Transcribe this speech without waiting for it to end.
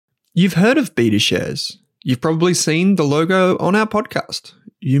You've heard of BetaShares. You've probably seen the logo on our podcast.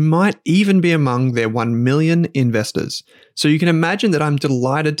 You might even be among their 1 million investors. So you can imagine that I'm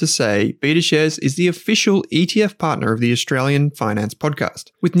delighted to say BetaShares is the official ETF partner of the Australian Finance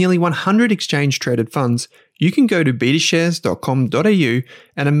Podcast. With nearly 100 exchange-traded funds, you can go to betashares.com.au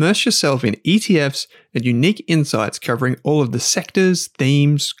and immerse yourself in ETFs and unique insights covering all of the sectors,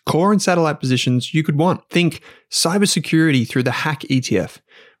 themes, core and satellite positions you could want. Think cybersecurity through the Hack ETF,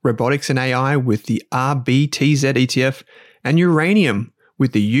 robotics and AI with the RBTZ ETF, and uranium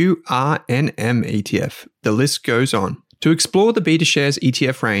with the URNM ETF. The list goes on. To explore the BetaShares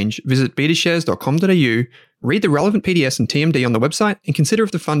ETF range, visit betashares.com.au, read the relevant PDS and TMD on the website, and consider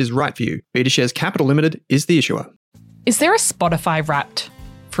if the fund is right for you. BetaShares Capital Limited is the issuer. Is there a Spotify Wrapped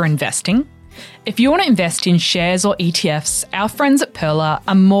for investing? If you want to invest in shares or ETFs, our friends at Pearler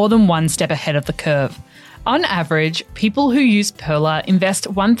are more than one step ahead of the curve. On average, people who use Pearler invest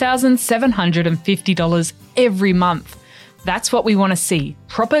 $1,750 every month. That's what we want to see,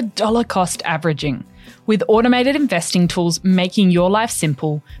 proper dollar cost averaging. With automated investing tools making your life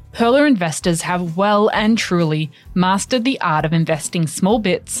simple, Pearler investors have well and truly mastered the art of investing small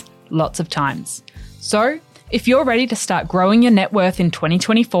bits, lots of times. So, if you're ready to start growing your net worth in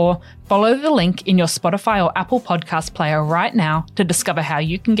 2024, follow the link in your Spotify or Apple podcast player right now to discover how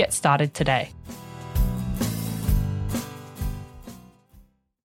you can get started today.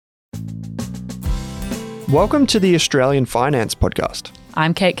 Welcome to the Australian Finance Podcast.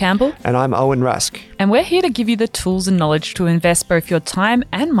 I'm Kate Campbell. And I'm Owen Rask. And we're here to give you the tools and knowledge to invest both your time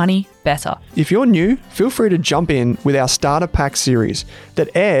and money better. If you're new, feel free to jump in with our Starter Pack series that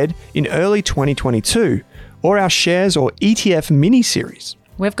aired in early 2022, or our Shares or ETF mini-series.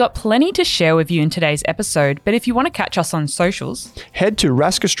 We've got plenty to share with you in today's episode, but if you want to catch us on socials, head to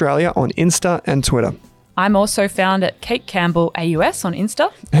Rask Australia on Insta and Twitter. I'm also found at Kate Campbell AUS on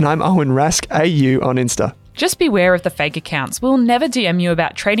Insta. And I'm Owen Rask AU on Insta. Just beware of the fake accounts. We'll never DM you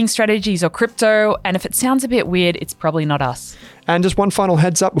about trading strategies or crypto, and if it sounds a bit weird, it's probably not us. And just one final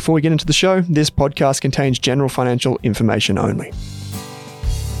heads up before we get into the show, this podcast contains general financial information only.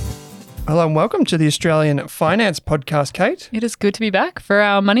 Hello and welcome to the Australian Finance Podcast, Kate. It is good to be back for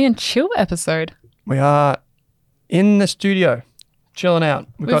our Money and Chill episode. We are in the studio, chilling out.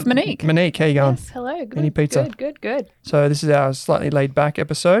 We've got Monique. Monique, how you going? Yes, hello. Good. Any pizza? Good. So this is our slightly laid back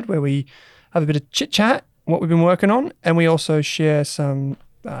episode where we have a bit of chit chat, what we've been working on, and we also share some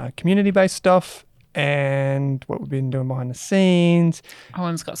community-based stuff and what we've been doing behind the scenes.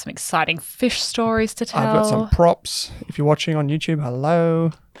 Owen's got some exciting fish stories to tell. I've got some props. If you're watching on YouTube,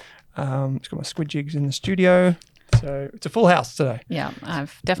 hello. It's got my squid jigs in the studio. So it's a full house today. Yeah,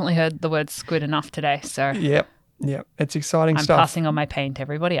 I've definitely heard the word squid enough today. So Yep. It's exciting stuff. I'm passing on my pain to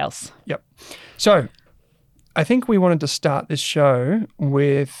everybody else. Yep. So I think we wanted to start this show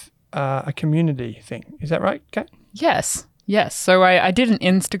with a community thing. Is that right, Kate? Yes. So I did an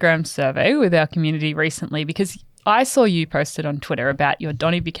Instagram survey with our community recently because I saw you posted on Twitter about your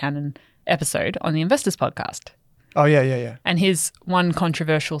Donnie Buchanan episode on the Investors Podcast. Oh, yeah. And his one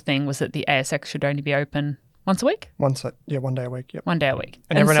controversial thing was that the ASX should only be open once a week? One day a week, yep. One day a week.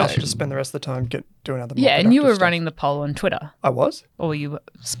 And everyone else should just spend the rest of the time doing other more Yeah, and you were productive stuff. running the poll on Twitter. I was? Or you were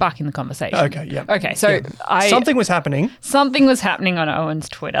sparking the conversation. Okay, yeah. Okay, so yeah. Something was happening. Something was happening on Owen's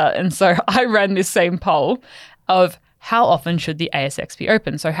Twitter. And so I ran this same poll of how often should the ASX be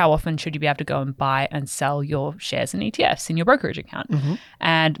open? So how often should you be able to go and buy and sell your shares and ETFs in your brokerage account? Mm-hmm.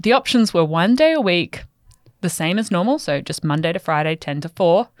 And the options were 1 day a week, the same as normal. So just Monday to Friday, 10 to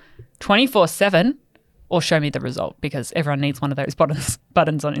 4, 24/7, or show me the result because everyone needs one of those buttons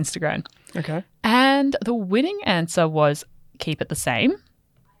on Instagram. Okay. And the winning answer was keep it the same.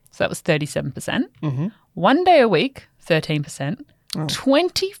 So that was 37%. Mm-hmm. 1 day a week, 13%. Oh.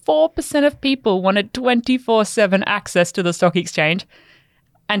 24% of people wanted 24/7 access to the stock exchange,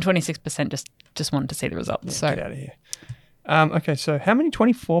 and 26% just wanted to see the results. Yeah, so get out of here. Okay, so how many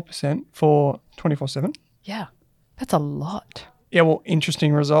 24% for 24/7? Yeah, that's a lot. Yeah, well,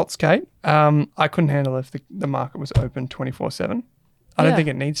 interesting results, Kate. I couldn't handle if the market was open 24/7. I don't think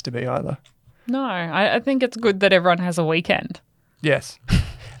it needs to be either. No, I think it's good that everyone has a weekend. Yes.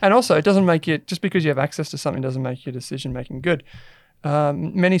 And also, it doesn't make it, just because you have access to something doesn't make your decision making good.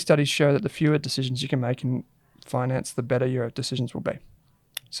 Many studies show that the fewer decisions you can make in finance, the better your decisions will be.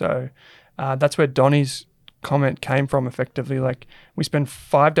 So that's where Donnie's comment came from effectively. Like, we spend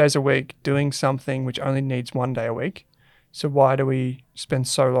 5 days a week doing something which only needs 1 day a week. So why do we spend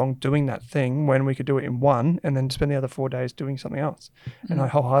so long doing that thing when we could do it in one and then spend the other 4 days doing something else? And I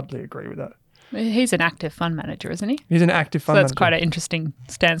wholeheartedly agree with that. He's an active fund manager, isn't he? He's an active fund manager. So that's quite an interesting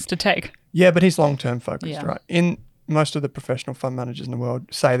stance to take. Yeah, but he's long-term focused, right? In most of the professional fund managers in the world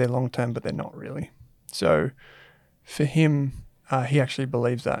say they're long-term, but they're not really. So for him, he actually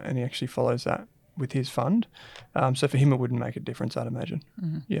believes that, and he actually follows that with his fund. So for him, it wouldn't make a difference, I'd imagine.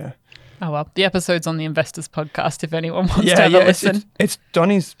 Yeah. Oh, well, the episode's on the Investors Podcast if anyone wants to have a listen. It's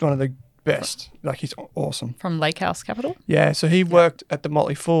Donnie's one of the best. Like, he's awesome. From Lake House Capital? Yeah, so he worked at the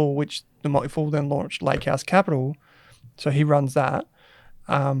Motley Fool, which the Motley Fool then launched Lake House Capital. So he runs that.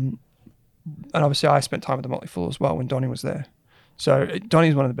 And obviously I spent time with the Motley Fool as well when Donnie was there. So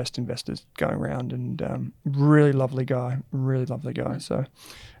Donnie's one of the best investors going around, and really lovely guy. So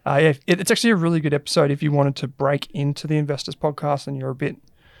it's actually a really good episode if you wanted to break into the Investors Podcast and you're a bit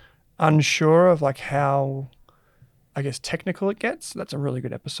unsure of like how, I guess, technical it gets. That's a really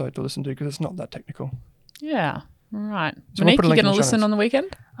good episode to listen to because it's not that technical. Yeah, right. So Monique, we'll you put a link going to in the listen show on the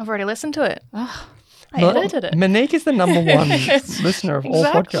weekend? I've already listened to it. Oh, I edited it. Monique is the number one listener of all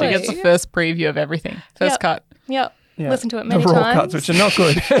Exactly. she podcasts. gets the first preview of everything. First Yep. cut. Yep. Yeah. Listen to it many the raw times. cuts, which are not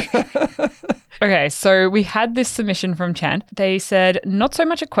good. Okay, so we had this submission from Chand. They said, not so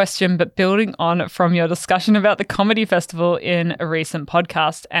much a question, but building on from your discussion about the comedy festival in a recent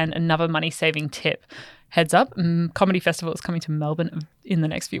podcast and another money-saving tip. Heads up, Comedy Festival is coming to Melbourne in the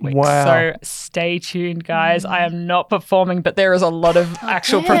next few weeks. Wow. So stay tuned, guys. I am not performing, but there is a lot of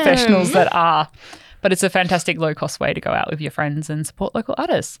actual damn. professionals that are. But it's a fantastic low-cost way to go out with your friends and support local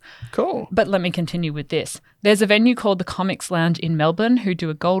artists. Cool. But let me continue with this. There's a venue called the Comics Lounge in Melbourne who do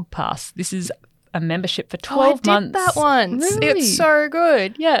a gold pass. This is a membership for 12 I months. did that once. Really? It's so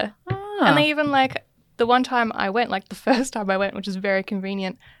good. Yeah. Ah. And they even like the one time I went, like the first time I went, which is very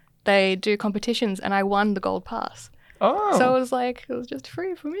convenient, they do competitions and I won the gold pass. Oh. So it was just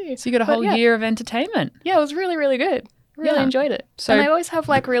free for me. So you got a But whole year of entertainment. Yeah, it was really, really good. Really Yeah. enjoyed it. So- And they always have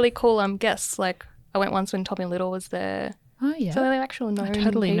like really cool guests. Like I went once when Tommy Little was there. Oh, yeah. So they actually know I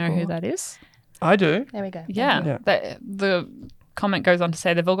totally know who people. that is. I do. There we go. Yeah. Yeah. The comment goes on to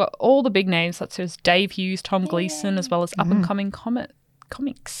say they've all got all the big names such as Dave Hughes, Tom Gleason, as well as up-and-coming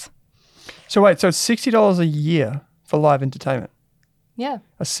comics. So wait, so it's $60 a year for live entertainment. Yeah.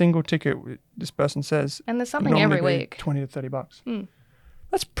 A single ticket, this person says. And there's something normally every be week. $20 to $30. Mm.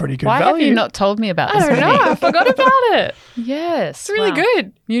 That's pretty good Why value. have you not told me about I this? don't know. Monique? I forgot about it. Yes. It's really wow.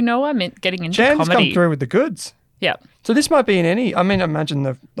 good. You know I'm getting into Jan's comedy. come through with the goods. Yeah. So this might be in any, I mean,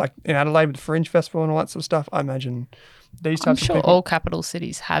 imagine like in Adelaide with the Fringe Festival and all that sort of stuff. I imagine these I'm types sure of people. all capital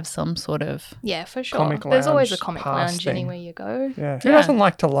cities have some sort of... Yeah, for sure. Comic There's always a lounge comic pass lounge thing. anywhere you go. Yeah. Who Yeah. doesn't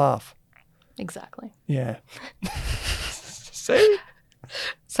like to laugh? Exactly. Yeah. See?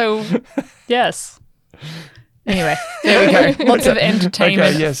 So, yes. Anyway, there we go. Lots of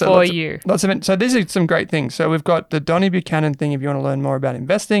entertainment so for lots of- you. So these are some great things. So we've got the Donnie Buchanan thing if you want to learn more about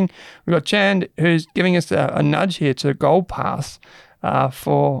investing. We've got Chand who's giving us a nudge here to Gold Pass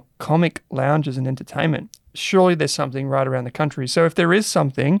for comic lounges and entertainment. Surely there's something right around the country. So if there is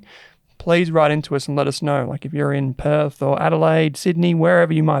something, please write into us and let us know. Like if you're in Perth or Adelaide, Sydney,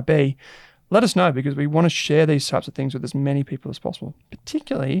 wherever you might be, let us know because we want to share these types of things with as many people as possible,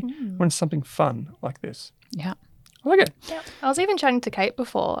 particularly when it's something fun like this. Yeah. I like it. Yeah. I was even chatting to Kate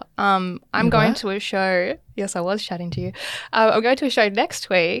before. I'm going to a show. Yes, I was chatting to you. I'm going to a show next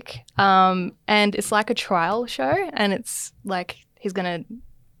week, and it's like a trial show, and it's like he's going to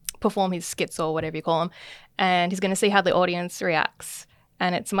perform his skits or whatever you call them, and he's going to see how the audience reacts.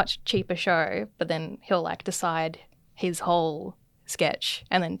 And it's a much cheaper show, but then he'll like decide his whole sketch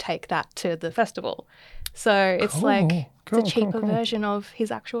and then take that to the festival. So it's Cool, like cool, it's a cheaper cool, cool. version of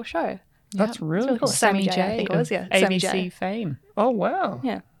his actual show. That's really really cool. cool. Sammy J, I think it was, yeah. Sammy ABC J. fame. Oh, wow.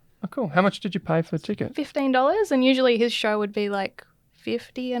 Yeah. Oh, cool. How much did you pay for the ticket? $15, and usually his show would be like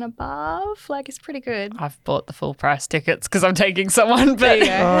 50 and above. Like, it's pretty good. I've bought the full price tickets because I'm taking someone, but you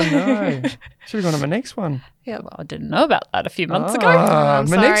go. Oh, no. Should have gone to my next one. Yeah. well, I didn't know about that a few months ago. I'm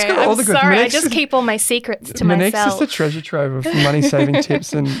Monique's sorry. got all I'm the good sorry. I Monique's just keep all my secrets to Monique's myself. just a treasure trove of money-saving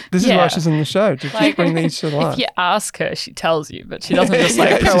tips, and this is why Yeah. she's on the show, to just bring these to life. If you ask her, she tells you, but she doesn't just like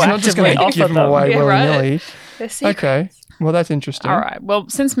Yeah, she's not just proactively going to offer give them them. away Yeah, right. willy-nilly. They're secrets. Okay. Well, that's interesting. All right. Well,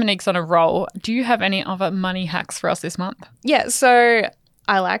 since Monique's on a roll, do you have any other money hacks for us this month? Yeah, so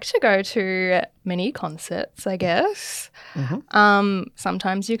I like to go to mini concerts, I guess.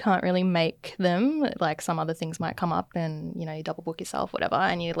 Sometimes you can't really make them. Like some other things might come up and, you know, you double book yourself, whatever,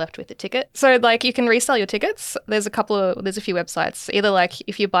 and you're left with the ticket. So like you can resell your tickets. There's a few websites. Either like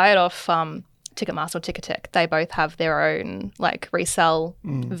if you buy it off Ticketmaster or Ticketek, they both have their own like resell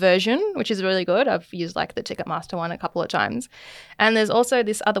version, which is really good. I've used like the Ticketmaster one a couple of times. And there's also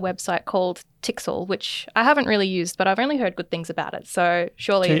this other website called Tixel, which I haven't really used, but I've only heard good things about it. So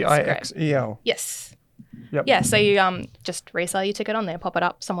surely it's great. Tixel. Yes. Yep. Yeah, so you just resell your ticket on there, pop it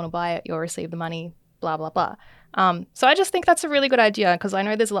up, someone will buy it, you'll receive the money, blah, blah, blah. So I just think that's a really good idea because I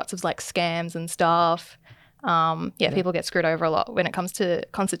know there's lots of like scams and stuff. People get screwed over a lot when it comes to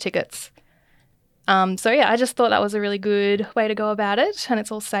concert tickets. I just thought that was a really good way to go about it, and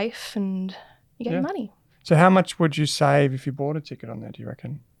it's all safe and you get your money. So how much would you save if you bought a ticket on there, do you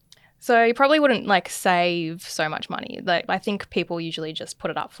reckon? So you probably wouldn't like save so much money. Like I think people usually just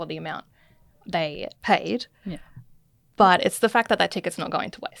put it up for the amount they paid. Yeah. But it's the fact that ticket's not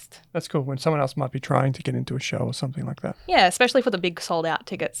going to waste. That's cool. When someone else might be trying to get into a show or something like that. Yeah, especially for the big sold out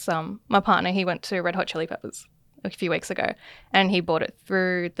tickets. My partner, he went to Red Hot Chili Peppers a few weeks ago and he bought it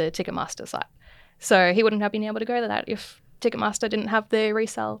through the Ticketmaster site. So he wouldn't have been able to go to that if Ticketmaster didn't have the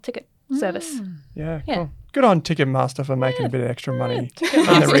resale ticket service. Yeah, cool. Good on Ticketmaster for making a bit of extra money in the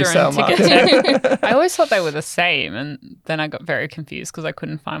Ticketmaster resale and market. Ticketek. I always thought they were the same, and then I got very confused because I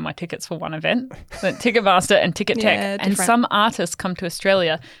couldn't find my tickets for one event. But Ticketmaster and Ticketek, Yeah, and different. some artists come to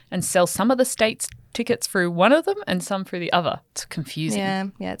Australia and sell some of the states' tickets through one of them and some through the other. It's confusing.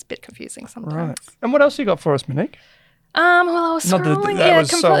 Yeah, it's a bit confusing sometimes. Right. And what else you got for us, Monique? Well, I was Not that scrolling. that was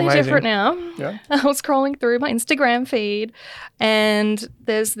so completely amazing. different now. Yeah. I was scrolling through my Instagram feed, and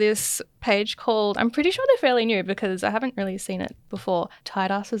there's this page called. I'm pretty sure they're fairly new because I haven't really seen it before.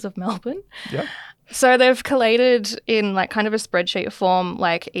 Tight Asses of Melbourne. Yeah. So they've collated in like kind of a spreadsheet form,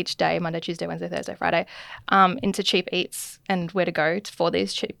 like each day, Monday, Tuesday, Wednesday, Thursday, Friday, into cheap eats and where to go for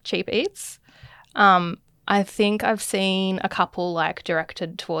these cheap eats. I think I've seen a couple like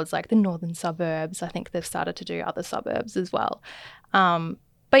directed towards like the northern suburbs. I think they've started to do other suburbs as well.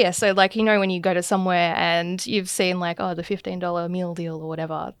 But yeah, so like, when you go to somewhere and you've seen like, the $15 meal deal or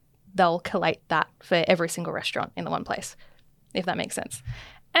whatever, they'll collate that for every single restaurant in the one place, if that makes sense.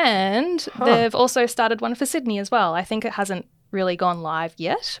 And they've also started one for Sydney as well. I think it hasn't really gone live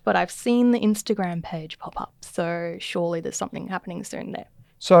yet, but I've seen the Instagram page pop up. So surely there's something happening soon there.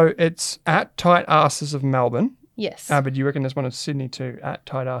 So it's at Tight Asses of Melbourne. Yes. But you reckon there's one of Sydney too, at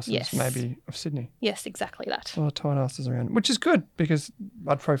Tight Asses Yes. maybe of Sydney. Yes, exactly that. A lot of tight asses around, which is good because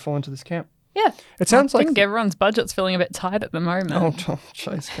I'd probably fall into this camp. Yeah. It sounds I like think everyone's budget's feeling a bit tight at the moment. Oh,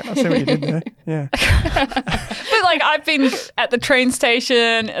 jeez. I see what you did there. Yeah. But like I've been at the train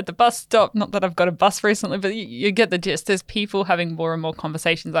station, at the bus stop, not that I've got a bus recently, but you get the gist. There's people having more and more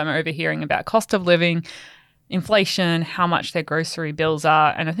conversations I'm overhearing about cost of living, inflation, how much their grocery bills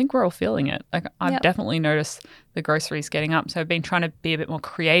are, and I think we're all feeling it. Like I've definitely noticed the groceries getting up. So I've been trying to be a bit more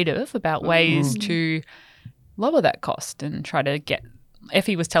creative about ways to lower that cost and try to get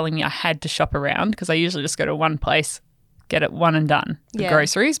Effie was telling me I had to shop around because I usually just go to one place, get it one and done, the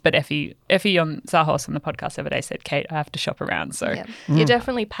groceries. But Effie on Zahos on the podcast the other day said, Kate, I have to shop around. So you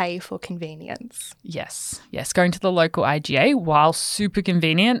definitely pay for convenience. yes, going to the local IGA, while super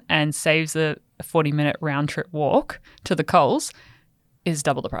convenient and saves a 40-minute round trip walk to the Coles, is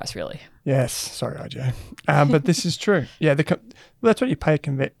double the price really. Yes. Sorry, RJ. But this is true. Yeah. That's what you pay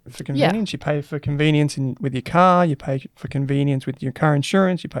for convenience. You pay for convenience with your car. You pay for convenience with your car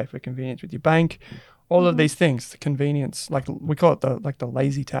insurance. You pay for convenience with your bank. All of these things, the convenience, like we call it the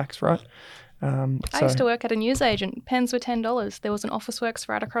lazy tax, right? I used to work at a newsagent. Pens were $10. There was an Officeworks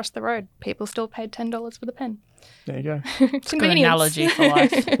right across the road. People still paid $10 for the pen. There you go. It's a good analogy for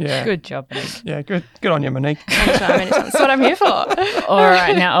life. Yeah. Good job, Nick. Yeah. Good on you, Monique. That's what I'm here for. All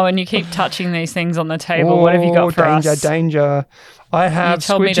right, now, Owen, you keep touching these things on the table. What have you got for us? Danger. I have You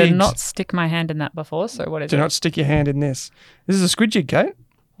told me squid to jigs. not stick my hand in that before, so what is Do it? not stick your hand in this. This is a squid jig, Kate.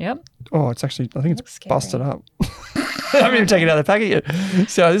 Yep. Oh, it's actually, I think it's Looks scary. busted up. I haven't even taken it out of the packet yet.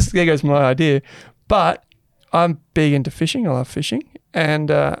 So there goes my idea. But I'm big into fishing. I love fishing. And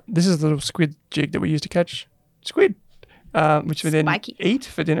this is a little squid jig that we use to catch squid, which we then Spiky. eat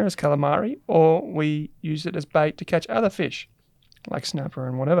for dinner as calamari, or we use it as bait to catch other fish, like snapper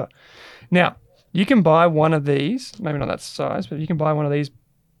and whatever. Now, you can buy one of these, maybe not that size, but you can buy one of these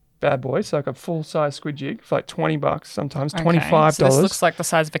bad boys, so like a full-size squid jig for like $20, sometimes Okay, $25. So this looks like the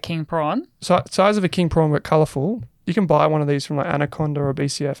size of a king prawn. Size of a king prawn, but colourful. You can buy one of these from like Anaconda or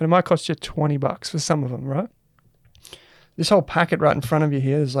BCF, and it might cost you $20 for some of them, right? This whole packet right in front of you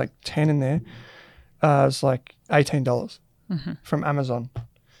here, there's like 10 in there. It's like $18 from Amazon.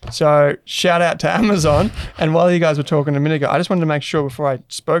 So shout out to Amazon. And while you guys were talking a minute ago, I just wanted to make sure before I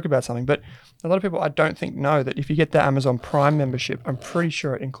spoke about something, but a lot of people I don't think know that if you get the Amazon Prime membership, I'm pretty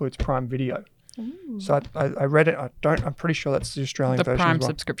sure it includes Prime Video. So I read it. I'm pretty sure that's the Australian The version Prime as well.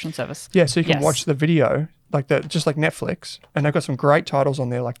 subscription service. Yeah, so you can Yes. watch the video just like Netflix, and they've got some great titles on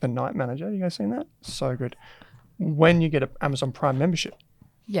there, like The Night Manager. You guys seen that? So good. When you get an Amazon Prime membership,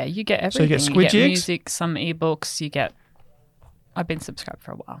 Yeah, you get everything. So you get squid jigs? music, some ebooks. I've been subscribed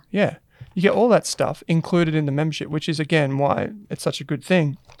for a while. yeah, you get all that stuff included in the membership, which is again why it's such a good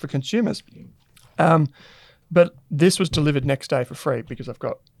thing for consumers. But this was delivered next day for free because I've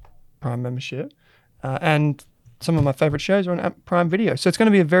got Prime membership. And some of my favorite shows are on Prime Video. So it's going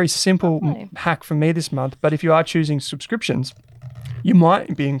to be a very simple hack for me this month. But if you are choosing subscriptions, you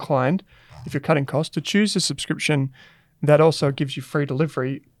might be inclined, if you're cutting costs, to choose a subscription that also gives you free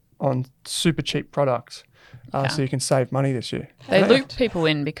delivery on super cheap products. So you can save money this year. They loop people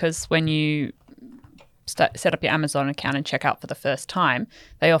in because when you set up your Amazon account and check out for the first time,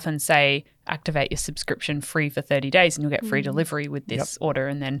 they often say activate your subscription free for 30 days and you'll get free delivery with this order.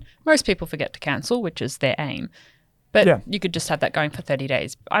 And then most people forget to cancel, which is their aim. But you could just have that going for 30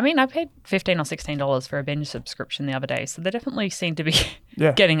 days. I mean, I paid $15 or $16 for a binge subscription the other day, so they definitely seem to be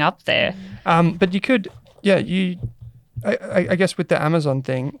getting up there. But you could, I guess with the Amazon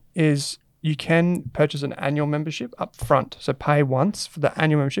thing is you can purchase an annual membership up front. So pay once for the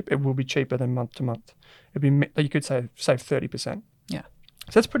annual membership. It will be cheaper than month to month. You could save 30%. Yeah.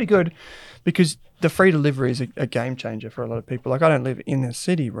 So that's pretty good because the free delivery is a game changer for a lot of people. Like I don't live in the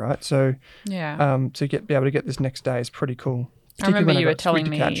city, right? So to be able to get this next day is pretty cool. I remember you were telling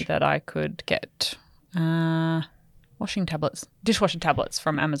me that I could get dishwashing tablets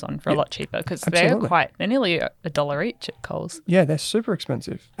from Amazon for a lot cheaper because they're nearly $1 each at Coles. Yeah, they're super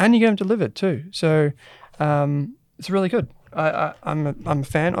expensive. And you get them delivered too. So it's really good. I'm a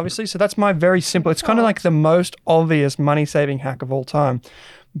fan, obviously. So that's my very simple. It's kind of like the most obvious money-saving hack of all time,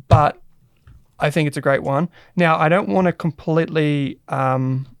 but I think it's a great one. Now, I don't want to completely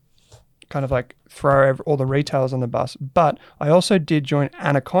kind of like throw all the retailers on the bus, but I also did join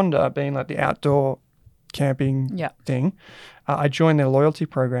Anaconda, being like the outdoor camping thing. I joined their loyalty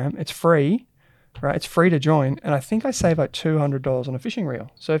program. It's free. Right, it's free to join, and I think I save like $200 on a fishing reel.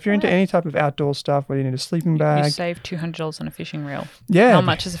 So if you're into any type of outdoor stuff where you need a sleeping bag, you save $200 on a fishing reel. Yeah, how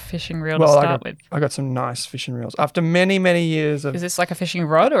much is a fishing reel to start with? I got some nice fishing reels after many years of. Is this like a fishing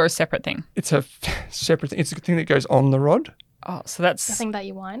rod or a separate thing? It's a separate thing. It's a thing that goes on the rod. Oh, so that's the thing that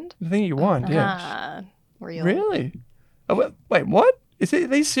you wind. The thing you wind, yeah. Really? Oh, wait, what? Is it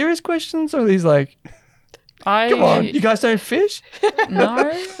these serious questions or are these like? Come on, you guys don't fish?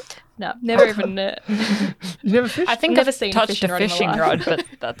 No. No, never even. You never fished? I think I've touched a fishing rod, but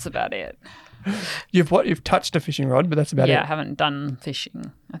that's about it. You've what? You've touched a fishing rod, but that's about it. Yeah, I haven't done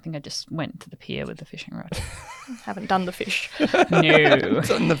fishing. I think I just went to the pier with the fishing rod. Haven't done the fish. No.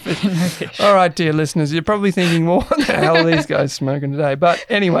 Done the fish. No fish. All right, dear listeners, you're probably thinking, well, what the hell are these guys smoking today? But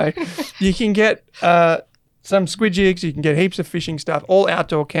anyway, you can get some squid jigs. You can get heaps of fishing stuff, all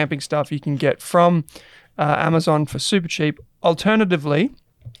outdoor camping stuff you can get from Amazon for super cheap. Alternatively,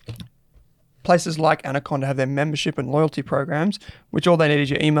 places like Anaconda have their membership and loyalty programs, which all they need is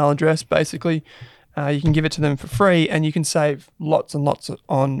your email address, basically. You can give it to them for free and you can save lots and lots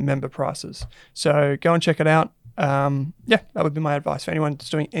on member prices. So go and check it out. That would be my advice for anyone that's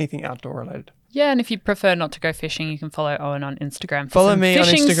doing anything outdoor related. Yeah, and if you prefer not to go fishing, you can follow Owen on Instagram. Follow me on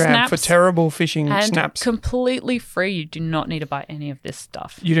Instagram for terrible fishing snaps. Completely free. You do not need to buy any of this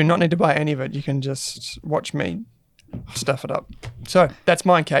stuff. You do not need to buy any of it. You can just watch me stuff it up. So that's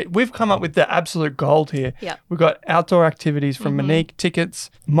mine, Kate. We've come up with the absolute gold here. Yeah. We've got outdoor activities from Monique, tickets.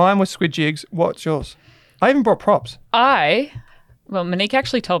 Mine was squid jigs. What's yours? I even brought props. Monique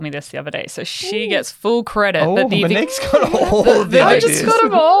actually told me this the other day, so she gets full credit. Oh, Monique's got all of the I ideas. just got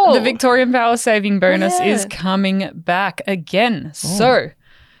them all. The Victorian Power Saving Bonus is coming back again. So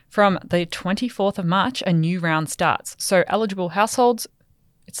from the 24th of March, a new round starts. So eligible households,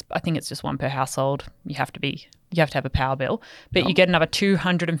 I think it's just one per household. You have to have a power bill, but you get another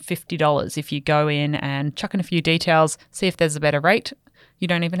 $250 if you go in and chuck in a few details, see if there's a better rate. You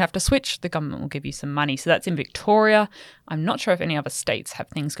don't even have to switch. The government will give you some money. So that's in Victoria. I'm not sure if any other states have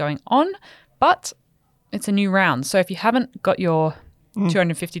things going on, but it's a new round. So if you haven't got your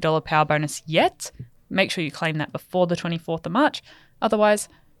 $250 power bonus yet, make sure you claim that before the 24th of March. Otherwise,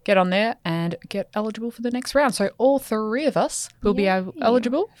 get on there and get eligible for the next round. So all three of us will be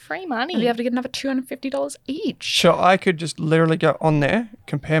eligible. Free money. And be able to get another $250 each. So I could just literally go on there,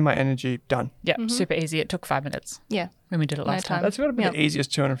 compare my energy, done. Yeah, super easy. It took 5 minutes. Yeah. When we did it last time. That's got to be the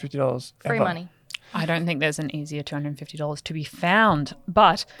easiest $250 Free ever. money. I don't think there's an easier $250 to be found,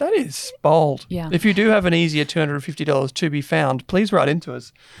 but... That is bold. Yeah. If you do have an easier $250 to be found, please write into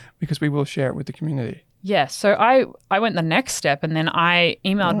us because we will share it with the community. Yeah, so I went the next step and then I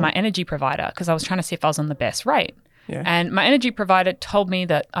emailed my energy provider because I was trying to see if I was on the best rate. Yeah. And my energy provider told me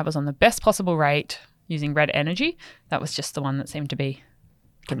that I was on the best possible rate using Red Energy. That was just the one that seemed to be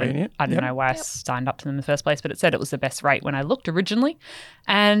convenient. I don't know why I signed up to them in the first place, but it said it was the best rate when I looked originally.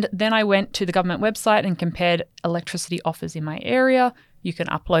 And then I went to the government website and compared electricity offers in my area. You can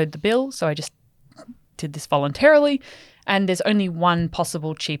upload the bill. So I just did this voluntarily. And there's only one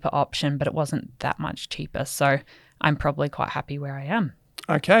possible cheaper option, but it wasn't that much cheaper. So I'm probably quite happy where I am.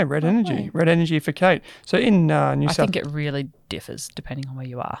 Okay, Red Energy. Red Energy for Kate. So in New I South think it really differs depending on where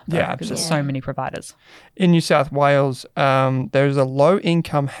you are. though, Yeah, because there's absolutely. so many providers. In New South Wales, there's a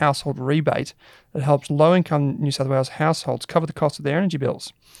low-income household rebate that helps low-income New South Wales households cover the cost of their energy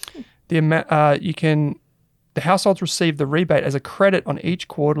bills. The households receive the rebate as a credit on each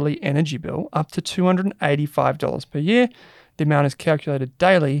quarterly energy bill up to $285 per year. The amount is calculated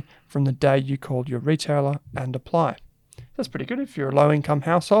daily from the day you called your retailer and apply. That's pretty good. If you're a low-income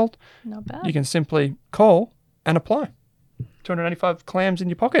household, Not bad. you can simply call and apply. 285 clams in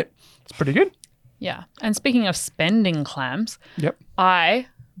your pocket. It's pretty good. Yeah. And speaking of spending clams, Yep. I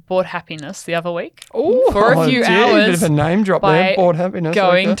bought happiness the other week Oh, for a few bit hours of a name drop by there. Bored happiness.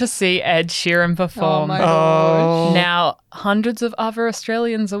 going okay. to see Ed Sheeran perform. Oh my gosh. Oh, Now, hundreds of other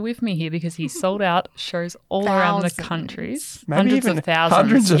Australians are with me here because he sold out shows all around the Thousands. countries. Maybe Hundreds even of thousands.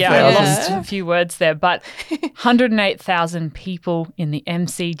 hundreds of yeah, I thousands. lost a few words there, but 108,000 people in the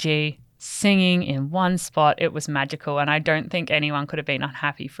MCG singing in one spot. It was magical, and I don't think anyone could have been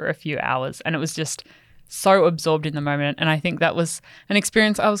unhappy for a few hours. And it was just so absorbed in the moment. And I think that was an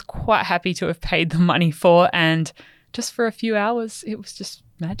experience I was quite happy to have paid the money for. And just for a few hours, it was just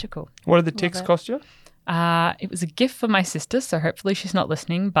magical. what did the ticks it. cost you? It was a gift for my sister, so hopefully she's not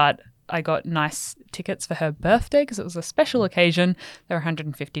listening, but I got nice tickets for her birthday because it was a special occasion. They were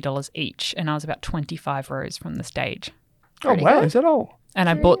 $150 each, and I was about 25 rows from the stage. Pretty Oh, wow. good. Is that all? And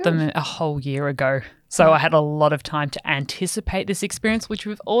I bought them a whole year ago. So I had a lot of time to anticipate this experience, which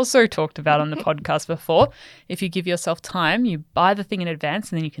we've also talked about on the podcast before. If you give yourself time, you buy the thing in advance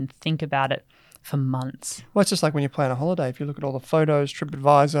and then you can think about it for months. Well, it's just like when you plan a holiday. If you look at all the photos,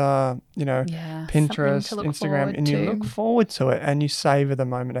 TripAdvisor, Yeah. Pinterest, Something to look Instagram, forward and you to. look forward to it and you savor the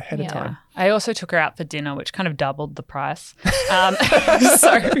moment ahead of time. I also took her out for dinner, which kind of doubled the price.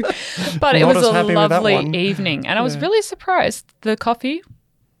 But it Not was as a happy with that lovely one. evening. And I was really surprised. The coffee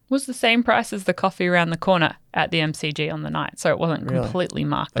was the same price as the coffee around the corner at the MCG on the night. So it wasn't Really? completely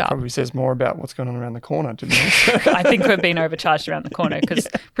marked That up. probably says more about what's going on around the corner, to be honest. I think we've been overcharged around the corner because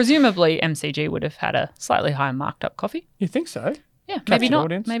presumably MCG would have had a slightly higher marked up coffee. You think so? Yeah, maybe Captured not.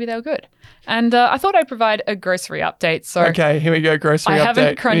 audience. Maybe they were good. And I thought I'd provide a grocery update. So Okay, here we go. Grocery I update. haven't We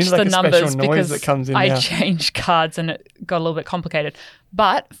need crunched like the a special numbers noise because that comes in I now. changed cards and it got a little bit complicated.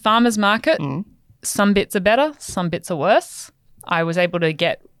 But farmers market, Mm. some bits are better, some bits are worse. I was able to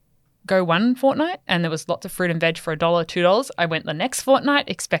go one fortnight and there was lots of fruit and veg for $1, $2. I went the next fortnight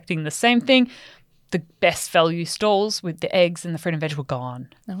expecting the same thing. The best value stalls with the eggs and the fruit and veg were gone.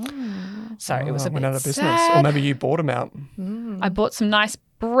 So it was a went bit out of business. sad. Or maybe you bought them out. I bought some nice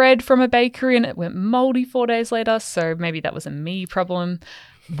bread from a bakery and it went moldy 4 days later. So maybe that was a me problem.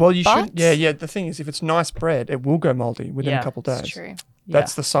 Well, you But- should. Yeah. The thing is, if it's nice bread, it will go moldy within Yeah, a couple of days. It's true.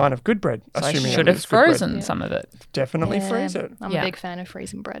 That's the sign of good bread. So I assuming should it have is good bread. frozen some of it. Definitely Yeah, freeze it. I'm Yeah. a big fan of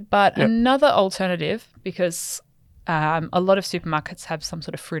freezing bread. But Yep. another alternative, because a lot of supermarkets have some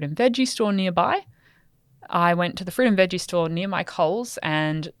sort of fruit and veggie store nearby. I went to the fruit and veggie store near my Coles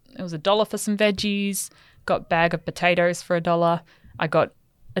and it was $1 for some veggies, got a bag of potatoes for $1. I got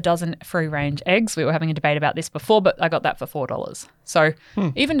a dozen free range eggs. We were having a debate about this before, but I got that for $4. So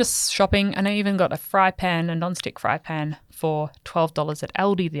even just shopping, and I even got a fry pan, a non-stick fry pan for $12 at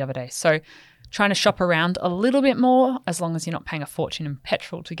Aldi the other day. So trying to shop around a little bit more, as long as you're not paying a fortune in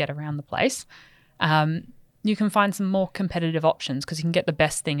petrol to get around the place, you can find some more competitive options because you can get the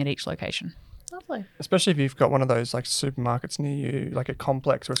best thing at each location. Lovely. Especially if you've got one of those like supermarkets near you, like a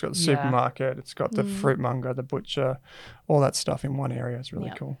complex where it's got the Yeah. supermarket, it's got the fruit monger, the butcher, all that stuff in one area is really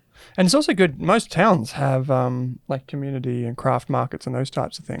Yeah. cool. And it's also good. Most towns have like community and craft markets and those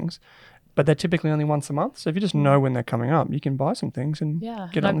types of things, but they're typically only once a month. So if you just know when they're coming up, you can buy some things and Yeah.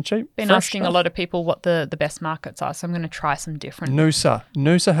 get it on the cheap. Been Fresh asking a stuff. lot of people what the best markets are, so I'm going to try some different.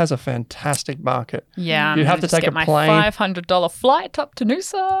 Noosa has a fantastic market Yeah, You'd I'm have gonna to just take get a my plane. $500 flight up to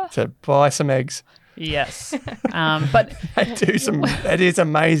Noosa. to buy some eggs. Yes, but It is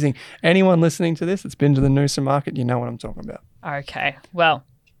amazing. Anyone listening to this that's been to the Noosa market, you know what I'm talking about. okay. Well,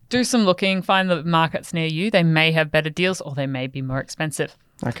 do some looking. Find the markets near you. They may have better deals, or they may be more expensive.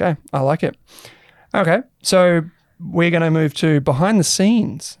 Okay, I like it. Okay, so we're going to move to behind the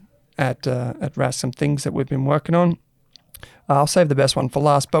scenes at RAS, some things that we've been working on. I'll save the best one for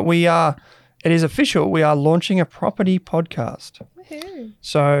last, but it is official. We are launching a property podcast. Woohoo.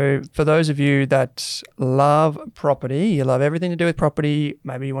 So for those of you that love property, you love everything to do with property,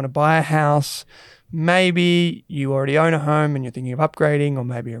 maybe you want to buy a house, maybe you already own a home and you're thinking of upgrading, or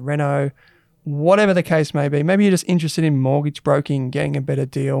maybe a reno, whatever the case may be, maybe you're just interested in mortgage broking, getting a better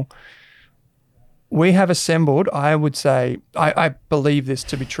deal. we have assembled, I would say, I believe this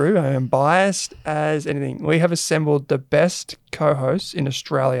to be true. I am biased as anything. We have assembled the best co-hosts in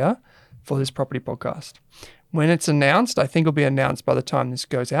Australia for this property podcast. When it's announced, I think it'll be announced by the time this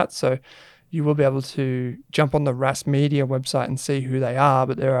goes out. So you will be able to jump on the RAS Media website and see who they are.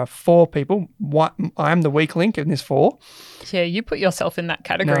 But there are 4 people. I'm the weak link in this 4. Yeah, you put yourself in that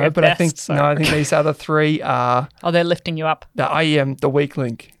category. No, of but best, I think so. no, I think these other 3 are. Oh, they're lifting you up. That I am the weak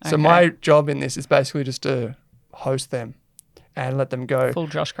link. So Okay. my job in this is basically just to host them and let them go. Full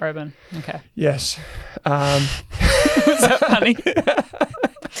Josh Groban. Okay. Yes. Was that funny?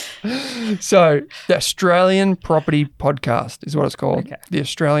 So the Australian Property Podcast is what it's called. Okay. The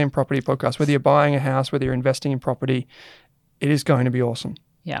Australian Property Podcast. Whether you're buying a house, whether you're investing in property, it is going to be awesome.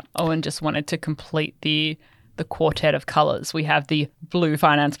 Yeah. Owen just wanted to complete the quartet of colours. We have the Blue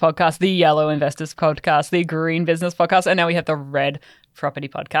Finance Podcast, the Yellow Investors Podcast, the Green Business Podcast, and now we have the Red Property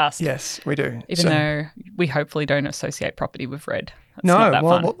Podcast. Yes, we do. Even though we hopefully don't associate property with red. That's no, not that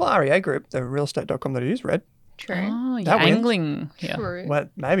fun. well, REA Group, the realestate.com that is red. True. Oh, you're That wins. angling. Yeah. True. Well,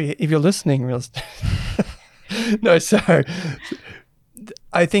 maybe if you're listening, real estate. No, so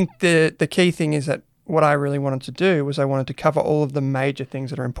I think the key thing is that what I really wanted to do was I wanted to cover all of the major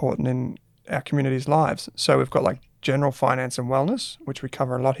things that are important in our community's lives. So we've got like general finance and wellness, which we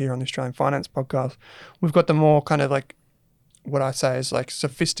cover a lot here on the Australian Finance Podcast. We've got the more kind of like what I say is like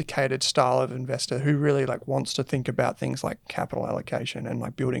sophisticated style of investor who really like wants to think about things like capital allocation and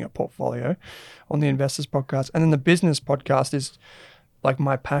like building a portfolio on the Investors Podcast. And then the business podcast is like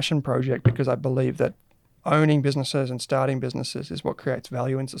my passion project because I believe that owning businesses and starting businesses is what creates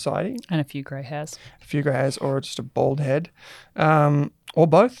value in society. And a few grey hairs. A few grey hairs or just a bald head, or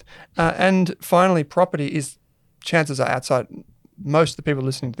both. And finally, property is, chances are outside, most of the people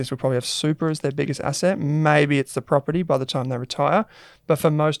listening to this will probably have super as their biggest asset. Maybe it's the property by the time they retire. But for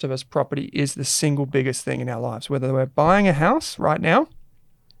most of us, property is the single biggest thing in our lives. Whether we're buying a house right now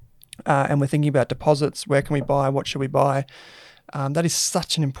and we're thinking about deposits, where can we buy, what should we buy? That is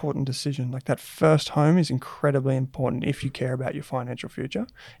such an important decision. Like that first home is incredibly important if you care about your financial future.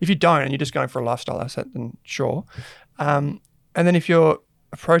 If you don't and you're just going for a lifestyle asset, then sure. And then if you're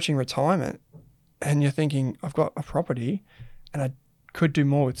approaching retirement and you're thinking, I've got a property and I could do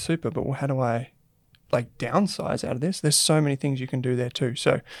more with super, but how do I like downsize out of this? There's so many things you can do there too.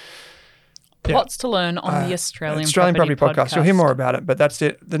 So yeah. Lots to learn on the Australian Property Podcast. You'll hear more about it, but that's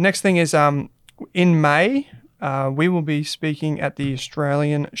it. The next thing is in May, we will be speaking at the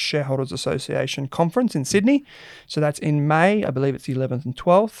Australian Shareholders Association Conference in Sydney. So that's in May. I believe it's the 11th and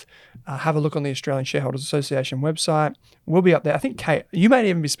 12th. Have a look on the Australian Shareholders Association website. We'll be up there. I think, Kate, you may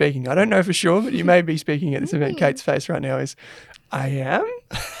even be speaking. I don't know for sure, but you may be speaking at this event. Kate's face right now is, I am?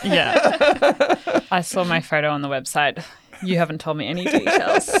 Yeah. I saw my photo on the website. You haven't told me any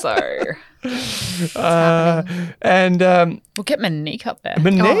details, so... We'll get Monique up there.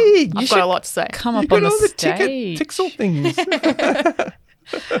 Monique! I've got a lot to say. Come You up got on the all the stage. Tixel things.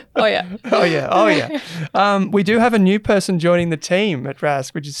 Oh, yeah. Oh yeah. We do have a new person joining the team at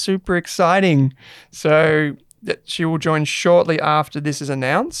Rask, which is super exciting. So that she will join shortly after this is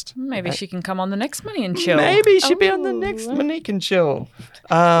announced. Maybe she can come on the next Money and Chill. Maybe she'll be on the next Monique and Chill.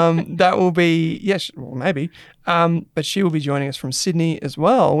 That will be, yes, well, maybe. But she will be joining us from Sydney as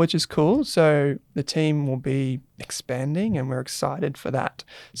well, which is cool. So the team will be expanding and we're excited for that.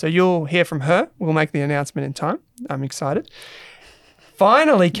 So you'll hear from her. We'll make the announcement in time. I'm excited.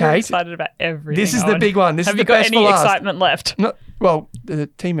 Finally, I'm Kate. excited about everything. This is the Owen. big one. This Have is you the got best any for last. excitement left? No, well, the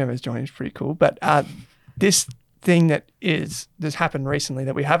team members joining is pretty cool, but this thing that's happened recently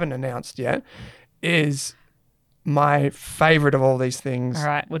that we haven't announced yet is my favorite of all these things. All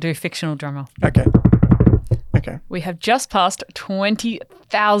right, we'll do fictional drummer. Okay. We have just passed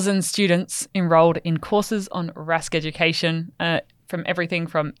 20,000 students enrolled in courses on Rask Education, from everything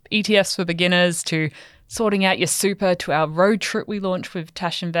from ETFs for beginners to sorting out your super to our road trip we launched with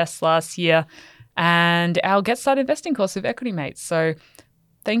Tash Invest last year and our Get Started Investing course with Equity Mates. So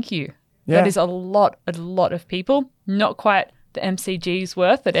thank you. Yeah. That is a lot of people. Not quite the MCG's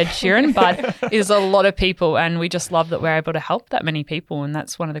worth at Ed Sheeran, but it is a lot of people. And we just love that we're able to help that many people. And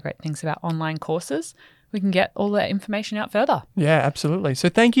that's one of the great things about online courses. We can get all that information out further. Yeah, absolutely. So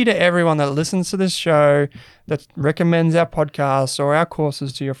thank you to everyone that listens to this show, that recommends our podcasts or our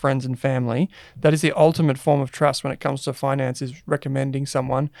courses to your friends and family. That is the ultimate form of trust when it comes to finance, is recommending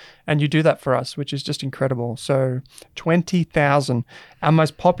someone. And you do that for us, which is just incredible. So 20,000. Our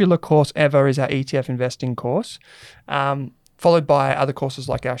most popular course ever is our ETF investing course. followed by other courses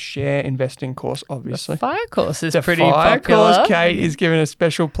like our share investing course, obviously. Fire course is The pretty FIRE popular. course, Kate is giving a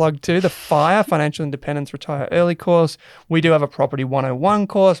special plug to the FIRE, Financial Independence Retire Early course. We do have a Property 101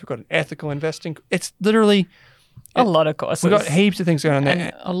 course. We've got an ethical investing. It's literally, A lot of courses. we've got heaps of things going on there.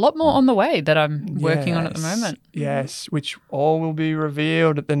 and a lot more on the way that I'm working on at the Yes, moment. Yes, which all will be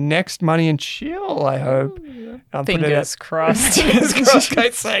revealed at the next Money and Chill, I hope. I'll put it Fingers crossed. Fingers crossed,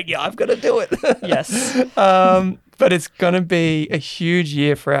 Kate's saying, yeah, I've got to do it. Yes. But it's going to be a huge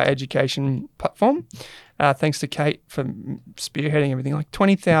year for our education platform. Thanks to Kate for spearheading everything. Like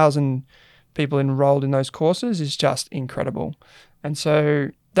 20,000 people enrolled in those courses is just incredible. And so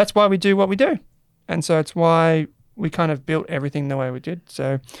that's why we do what we do. And so it's why we kind of built everything the way we did.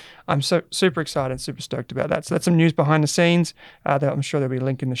 So I'm so super excited, super stoked about that. So that's some news behind the scenes. That I'm sure there'll be a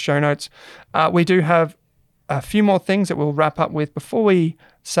link in the show notes. We do have a few more things that we'll wrap up with before we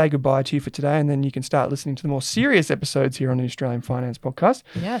say goodbye to you for today, and then you can start listening to the more serious episodes here on the Australian Finance Podcast.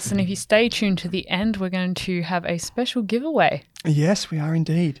 Yes, and if you stay tuned to the end, we're going to have a special giveaway. Yes, we are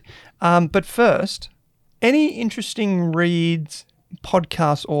indeed. But first, any interesting reads,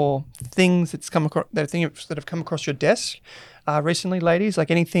 podcasts, or things that have come across your desk recently, ladies?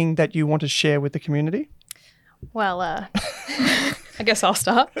 Like anything that you want to share with the community? Well, I guess I'll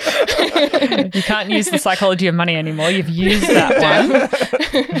start. You can't use the psychology of money anymore. You've used that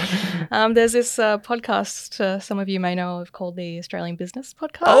one. There's this podcast some of you may know of called the Australian Business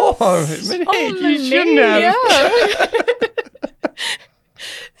Podcast. Monique, you shouldn't have. Yeah.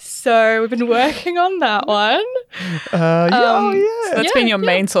 So we've been working on that one. So that's Yeah, been your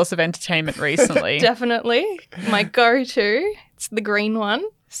main source of entertainment recently. Definitely. My go-to. It's the green one.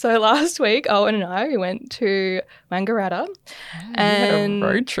 So last week, Owen and I, we went to Wangaratta. had a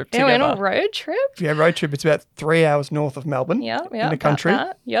road trip Yeah, we went on a together. road trip. Yeah, road trip. It's about 3 hours north of Melbourne. Yeah, in the about country.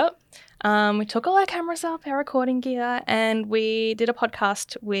 that. Yep. We took all our cameras up, our recording gear, and we did a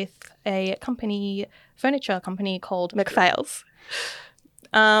podcast with a furniture company called McPhails.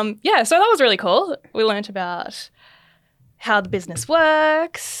 So that was really cool. We learnt about how the business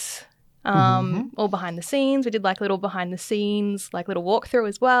works, all behind the scenes. We did like little behind the scenes, like little walkthrough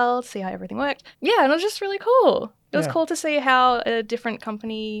as well to see how everything worked. Yeah, and it was just really cool. It was Yeah. cool to see how a different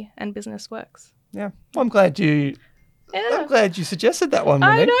company and business works. Yeah. Well, I'm glad you suggested that one,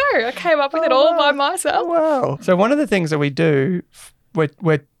 I Monique. know. I came up with it all by myself. Wow. So one of the things that we do,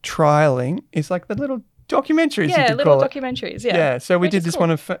 we're trialing, is like the little documentaries, you Yeah, could little call it. documentaries. Yeah. Yeah, so we Which did is this cool.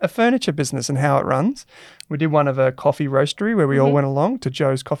 one of a furniture business and how it runs. We did one of a coffee roastery where we all went along to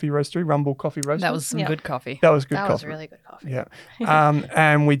Joe's Coffee Roastery, Rumble Coffee Roastery. That was some Yeah. good coffee. That was good That coffee. was really good coffee. Yeah.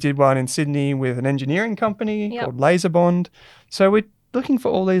 And we did one in Sydney with an engineering company Yep. called LaserBond. So we're looking for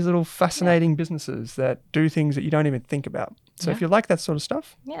all these little fascinating businesses that do things that you don't even think about. So if you like that sort of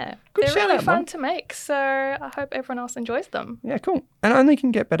stuff, Yeah. Good They're shout really out, fun Mum. to make. So I hope everyone else enjoys them. yeah, cool. And only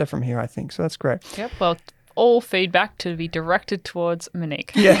can get better from here, I think. So that's great. Yep. Well, all feedback to be directed towards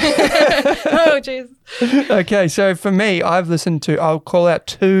Monique. Yeah. Oh, jeez. Okay, so for me, I'll call out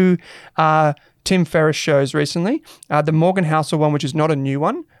two Tim Ferriss shows recently. The Morgan Housel one, which is not a new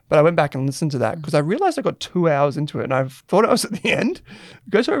one, but I went back and listened to that because I realized I got 2 hours into it and I thought I was at the end. It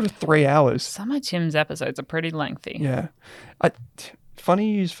goes over 3 hours. Some of Tim's episodes are pretty lengthy. Yeah.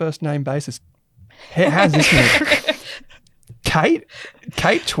 Funny you use first name basis. How's this name? Kate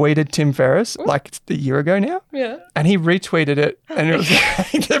tweeted Tim Ferriss like a year ago now. Yeah. And he retweeted it, and it was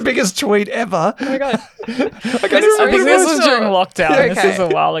like the biggest tweet ever. Oh my God. I can't I even think remember this what was it during lockdown. This Okay. is a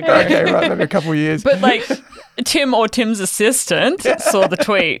while ago. Okay, right, maybe a couple of years. But like Tim or Tim's assistant saw the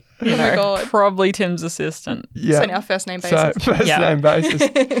tweet. You my know, God. probably Tim's assistant. yeah. So now first name So basis. first Yeah. name basis.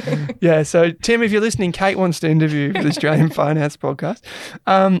 Yeah. So Tim, if you're listening, Kate wants to interview for the Australian Finance Podcast.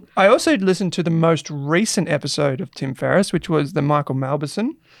 I also listened to the most recent episode of Tim Ferriss, which was the Michael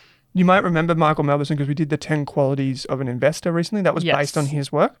Malbison. You might remember Michael Malbison because we did the 10 qualities of an investor recently. That was Yes. based on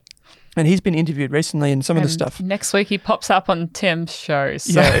his work. And he's been interviewed recently in some of the And stuff. Next week he pops up on Tim's show.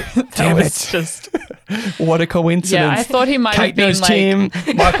 So Yeah. that Damn was it. just What a coincidence. yeah. I thought he might Kate have been knows like. Tim.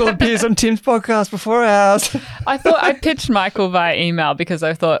 Michael appears on Tim's podcast before ours. I thought I pitched Michael via email because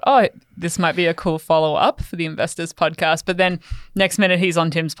I thought, oh, this might be a cool follow up for the Investors Podcast. But then next minute he's on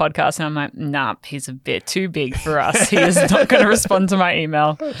Tim's podcast, and I'm like, nah, he's a bit too big for us. He is not going to respond to my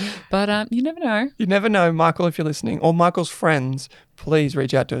email. But you never know. You never know, Michael, if you're listening, or Michael's friends, please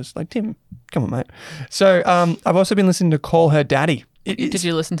reach out to us. Like, Tim, come on, mate. So I've also been listening to Call Her Daddy. Did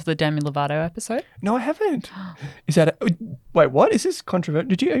you listen to the Demi Lovato episode? No, I haven't. Is that wait? What is this controversial?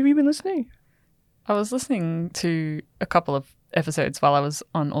 Have you been listening? I was listening to a couple of episodes while I was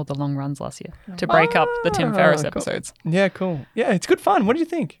on all the long runs last year to break up the Tim Ferriss cool. episodes. Yeah, cool. Yeah, it's good fun. What do you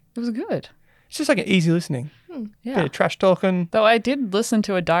think? It was good. It's just like an easy listening. Bit Yeah. of trash talking. Though I did listen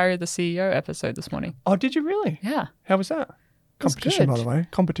to a Diary of the CEO episode this morning. Oh, did you really? Yeah. How was that? was Competition, by good. the way.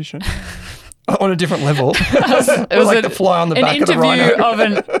 Competition. On a different level. It We're was like the fly on the an back of the interview rhino. of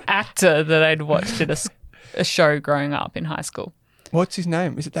an actor that I'd watched at a show growing up in high school. What's his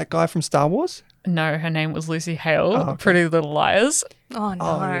name? Is it that guy from Star Wars? No, her name was Lucy Hale, Oh, okay. Pretty Little Liars. Oh,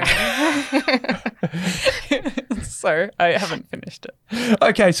 no. So I haven't finished it.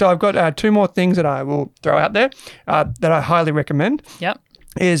 Okay, so I've got 2 more things that I will throw out there that I highly recommend. Yep.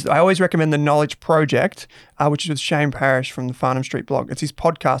 Is I always recommend The Knowledge Project, which is with Shane Parrish from the Farnham Street blog. It's his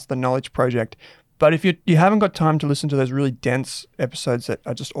podcast, The Knowledge Project. But if you haven't got time to listen to those really dense episodes that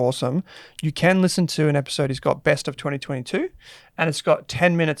are just awesome, you can listen to an episode he's got Best of 2022, and it's got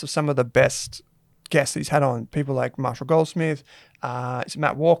 10 minutes of some of the best guests he's had on. People like Marshall Goldsmith, it's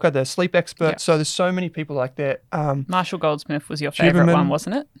Matt Walker, the sleep expert. Yeah. So there's so many people like that. Marshall Goldsmith was your favourite Huberman. one,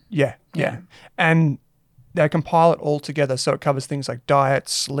 wasn't it? Yeah. And they compile it all together. So it covers things like diet,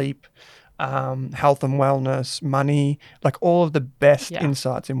 sleep, health and wellness, money, like all of the best Yeah.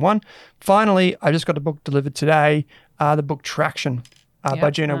 insights in one. Finally, I just got a book delivered today, the book Traction by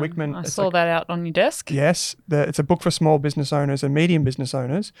Yep. Gina Wickman. I It's saw like- that out on your desk. Yes, it's a book for small business owners and medium business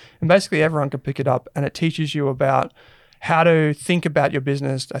owners. And basically everyone can pick it up, and it teaches you about how to think about your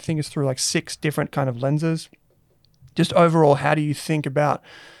business. I think it's through like 6 different kind of lenses. Just overall, how do you think about,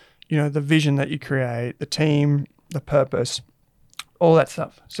 the vision that you create, the team, the purpose, all that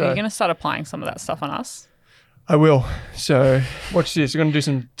stuff. So you're So going to start applying some of that stuff on us. I will. So watch this. We're going to do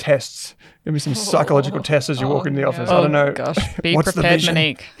some tests. Give me some psychological tests as you walk in the office. I don't know. Gosh, be What's the prepared, vision?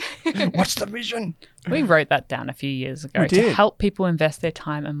 Monique. What's the vision? We wrote that down a few years ago We to did. help people invest their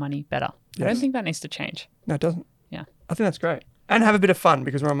time and money better. I Yes. don't think that needs to change. No, it doesn't. Yeah. I think that's great. And have a bit of fun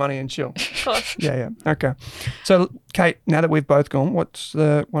because we're on Money and Chill. Of course. Yeah. Okay. So, Kate, now that we've both gone, what's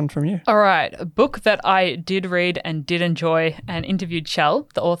the one from you? All right. A book that I did read and did enjoy and interviewed Shell,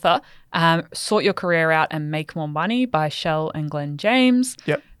 the author, Sort Your Career Out and Make More Money by Shell and Glenn James.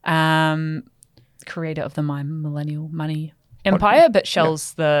 Yep. Creator of the My Millennial Money Empire, but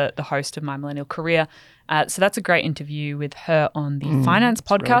Shell's the host of My Millennial Career. So that's a great interview with her on the Finance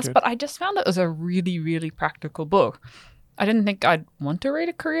really podcast. good. But I just found it was a really, really practical book. I didn't think I'd want to read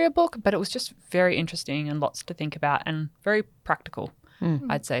a career book, but it was just very interesting and lots to think about and very practical,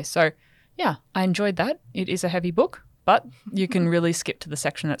 I'd say. So, yeah, I enjoyed that. It is a heavy book, but you can really skip to the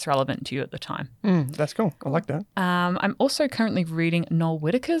section that's relevant to you at the time. That's cool. I like that. I'm also currently reading Noel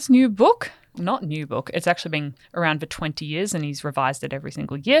Whittaker's new book. Not new book. It's actually been around for 20 years and he's revised it every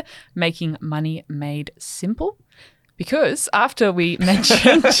single year, Making Money Made Simple. Because after we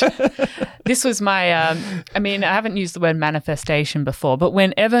mentioned, this was my, I haven't used the word manifestation before, but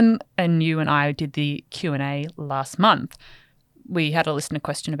when Evan and you and I did the Q&A last month, we had a listener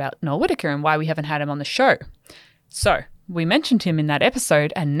question about Noel Whittaker and why we haven't had him on the show. So we mentioned him in that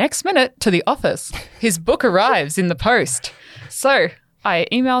episode, and next minute to the office, his book arrives in the post. So I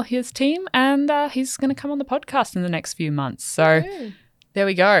email his team, and he's going to come on the podcast in the next few months. So there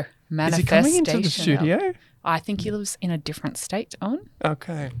we go. Is he coming into the Manifestation. studio? I think he lives in a different state, Owen.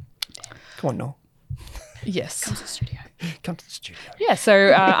 Okay. Come on, Noel. Yes. Come to the studio. Yeah,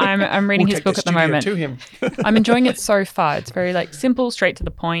 so I'm reading We'll his take book the at the studio moment. to him. I'm enjoying it so far. It's very simple, straight to the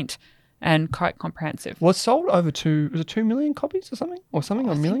point, and quite comprehensive. Well, it's sold over 2 million copies or something? Or something,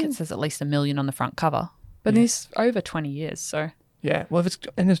 or I think million? it says at least 1 million on the front cover, but it's over 20 years, so Yeah. Well, if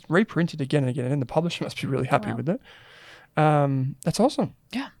it's reprinted again and again, and the publisher must be really happy with it. That's awesome.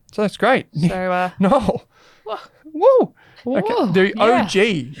 yeah. So that's great. So No. Woo. Okay. Whoa, The yeah.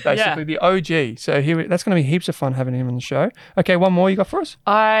 OG, basically, the OG. So that's going to be heaps of fun having him on the show. Okay, one more you got for us?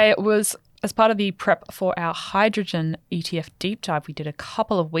 I was, as part of the prep for our hydrogen ETF deep dive we did a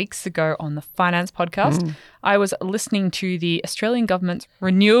couple of weeks ago on the Finance podcast, I was listening to the Australian government's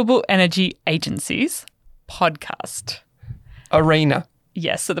Renewable Energy Agency's podcast. Arena.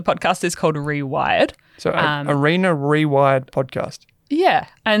 Yes, so the podcast is called Rewired. So Arena Rewired podcast. Yeah,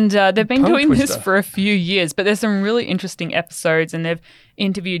 and they've been Tongue doing this twister. for a few years, but there's some really interesting episodes and they've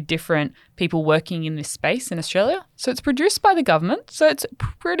interviewed different people working in this space in Australia. So it's produced by the government, so it's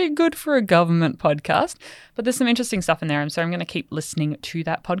pretty good for a government podcast, but there's some interesting stuff in there, and so I'm going to keep listening to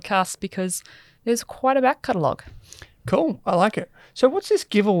that podcast because there's quite a back catalogue. Cool. I like it. So what's this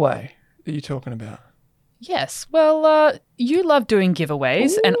giveaway that you're talking about? Yes, well, you love doing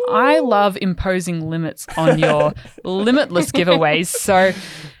giveaways, and I love imposing limits on your limitless giveaways. So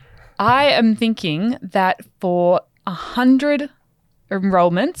I am thinking that for 100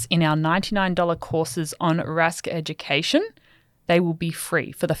 enrollments in our $99 courses on Rask Education, they will be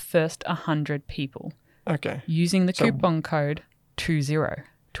free for the first 100 people Okay. using the coupon code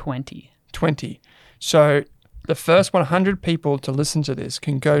 2020. 20. So the first 100 people to listen to this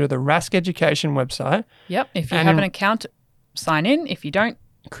can go to the Rask Education website. Yep. If you And have an account, sign in. If you don't,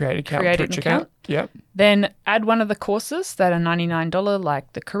 Create account, Create an Twitch account. Yep. then add one of the courses that are $99,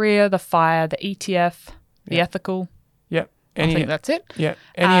 like the career, the FIRE, the ETF, the Yeah. ethical. Yep. I think that's it. Yeah.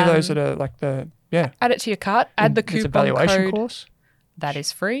 Any of those that are like Add it to your cart. Add the there's a coupon valuation code. course. That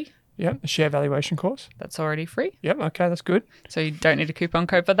is free. Yep. A share valuation course. That's already free. Yep. Okay. That's good. So you don't need a coupon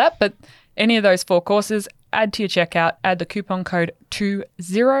code for that. But any of those 4 courses, add to your checkout, add the coupon code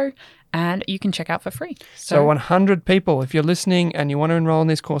 20, and you can check out for free. So 100 people, if you're listening and you want to enroll in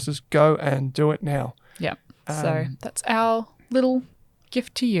these courses, go and do it now. yeah. So that's our little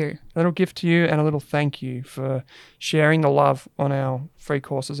gift to you. A little gift to you and a little thank you for sharing the love on our free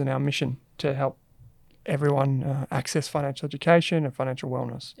courses and our mission to help everyone access financial education and financial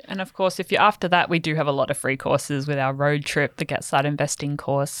wellness. And of course, if you're after that, we do have a lot of free courses with our road trip, the Get Started Investing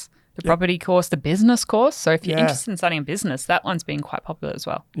course, the property course, the business course. So if you're Yeah. interested in starting a business, that one's been quite popular as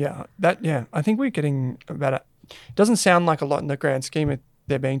well. Yeah, I think we're getting about it. Doesn't sound like a lot in the grand scheme of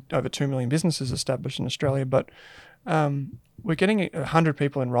there being over 2 million businesses established in Australia, but we're getting 100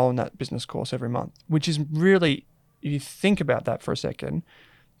 people enroll in that business course every month, which is really, if you think about that for a second,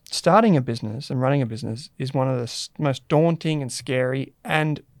 starting a business and running a business is one of the most daunting and scary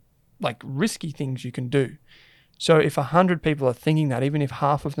and like risky things you can do. So if 100 people are thinking that, even if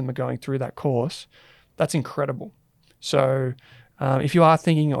half of them are going through that course, that's incredible. So if you are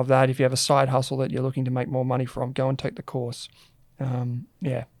thinking of that, if you have a side hustle that you're looking to make more money from, go and take the course.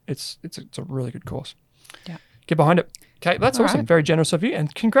 It's a really good course. Yeah. Get behind it. Okay, that's All awesome. right. Very generous of you.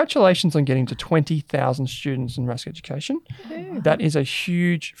 And congratulations on getting to 20,000 students in Rask Education. That is a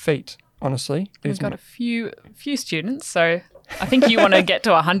huge feat, honestly. It We've is got a few students, so I think you want to get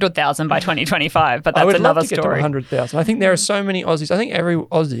to 100,000 by 2025, but I that's would another love to get to story. 100,000. I think there are so many Aussies. I think every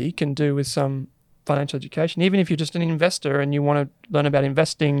Aussie can do with some financial education, even if you're just an investor and you want to learn about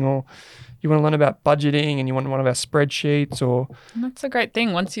investing, or you want to learn about budgeting and you want one of our spreadsheets, or And that's a great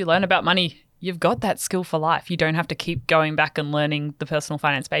thing. Once you learn about money, you've got that skill for life. You don't have to keep going back and learning the personal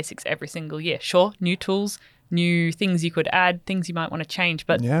finance basics every single year. Sure, new tools, new things you could add, things you might want to change,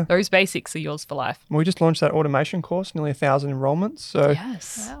 but Yeah. those basics are yours for life. we just launched that automation course, nearly 1,000 enrollments. So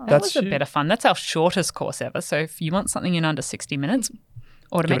Yes. Wow. That That's was a huge. bit of fun. That's our shortest course ever. So if you want something in under 60 minutes,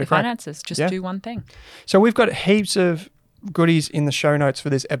 automate Give it a your crack. finances. Just Yeah. do one thing. So we've got heaps of goodies in the show notes for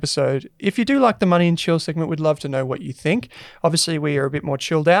this episode. If you do like the Money and Chill segment, we'd love to know what you think. Obviously, we are a bit more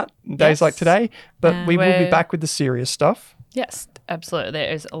chilled out days Yes. like today, but And we will be we're- back with the serious stuff. Yes, absolutely.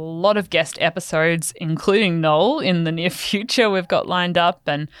 There is a lot of guest episodes, including Noel, in the near future we've got lined up,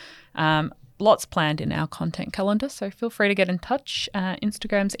 and lots planned in our content calendar. So feel free to get in touch.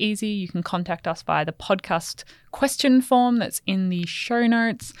 Instagram's easy. You can contact us via the podcast question form that's in the show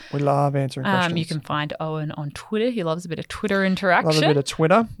notes. We love answering questions. You can find Owen on Twitter. He loves a bit of Twitter Love interaction. a bit of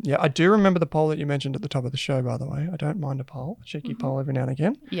Twitter. Yeah, I do remember the poll that you mentioned at the top of the show, by the way. I don't mind a poll, a cheeky poll every now and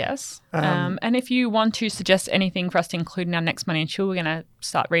again. Yes. Um, And if you want to suggest anything for us to include in our next Money and Chill, we're going to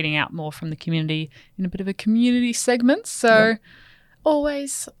start reading out more from the community in a bit of a community segment. So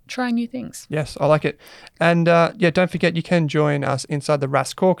always try new things. Yes, I like it. And don't forget, you can join us inside the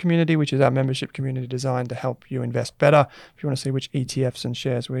Rask Core community, which is our membership community designed to help you invest better. If you want to see which ETFs and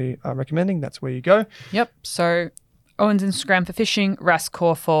shares we are recommending, that's where you go. Yep. So Owen's Instagram for fishing,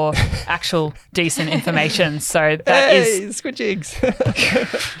 Raskcore for actual decent information. So that is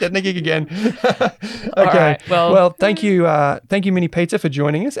Squidjigs. Getting a gig again. Okay. All right, well- thank you, Mini Pizza, for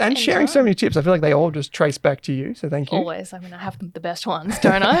joining us and sharing so many tips. I feel like they all just trace back to you. So thank you. Always. I mean, I have the best ones,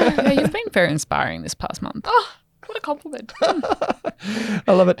 don't I? yeah, you've been very inspiring this past month. What a compliment. I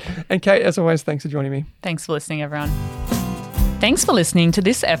love it. And Kate, as always, thanks for joining me. Thanks for listening, everyone. Thanks for listening to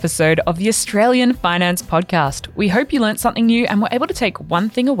this episode of the Australian Finance Podcast. We hope you learnt something new and were able to take one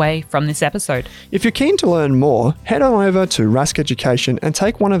thing away from this episode. If you're keen to learn more, head on over to Rask Education and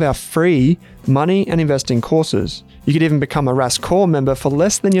take one of our free money and investing courses. You could even become a Rask Core member for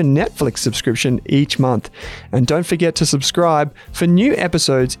less than your Netflix subscription each month. And don't forget to subscribe for new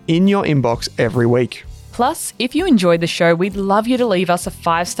episodes in your inbox every week. Plus, if you enjoyed the show, we'd love you to leave us a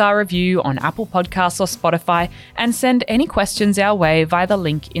 5-star review on Apple Podcasts or Spotify and send any questions our way via the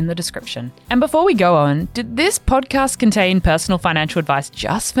link in the description. And before we go on, did this podcast contain personal financial advice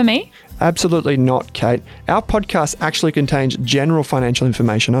just for me? Absolutely not, Kate. Our podcast actually contains general financial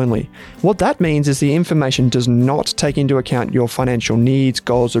information only. What that means is the information does not take into account your financial needs,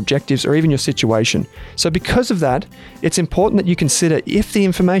 goals, objectives, or even your situation. So because of that, it's important that you consider if the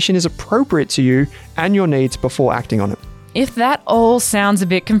information is appropriate to you and your needs before acting on it. If that all sounds a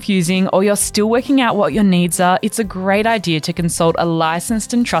bit confusing or you're still working out what your needs are, it's a great idea to consult a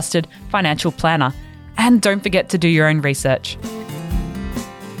licensed and trusted financial planner. And don't forget to do your own research.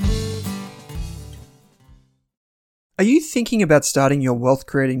 Are you thinking about starting your wealth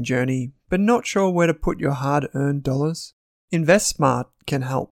creating journey, but not sure where to put your hard-earned dollars? InvestSmart can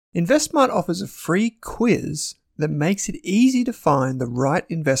help. InvestSmart offers a free quiz that makes it easy to find the right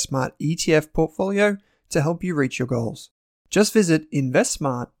InvestSmart ETF portfolio to help you reach your goals. Just visit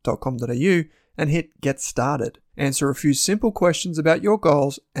investsmart.com.au and hit Get Started. Answer a few simple questions about your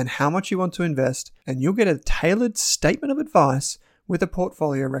goals and how much you want to invest, and you'll get a tailored statement of advice with a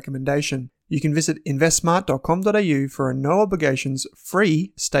portfolio recommendation. You can visit investsmart.com.au for a no obligations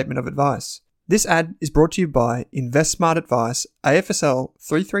free statement of advice. This ad is brought to you by InvestSmart Advice, AFSL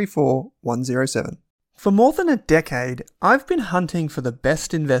 334107. For more than a decade, I've been hunting for the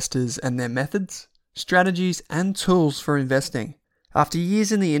best investors and their methods, strategies, and tools for investing. After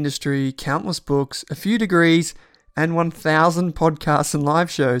years in the industry, countless books, a few degrees, and 1,000 podcasts and live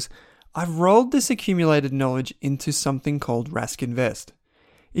shows, I've rolled this accumulated knowledge into something called Rask Invest.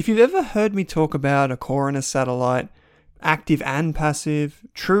 If you've ever heard me talk about a core and a satellite, active and passive,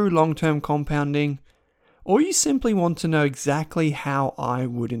 true long-term compounding, or you simply want to know exactly how I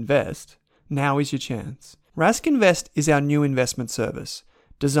would invest, now is your chance. Rask Invest is our new investment service,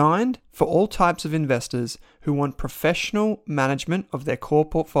 designed for all types of investors who want professional management of their core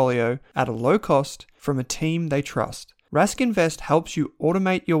portfolio at a low cost from a team they trust. Rask Invest helps you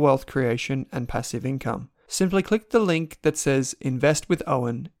automate your wealth creation and passive income. Simply click the link that says Invest with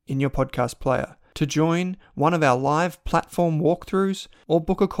Owen in your podcast player to join one of our live platform walkthroughs or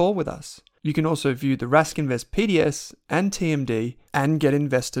book a call with us. You can also view the Rask Invest PDS and TMD and get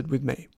invested with me.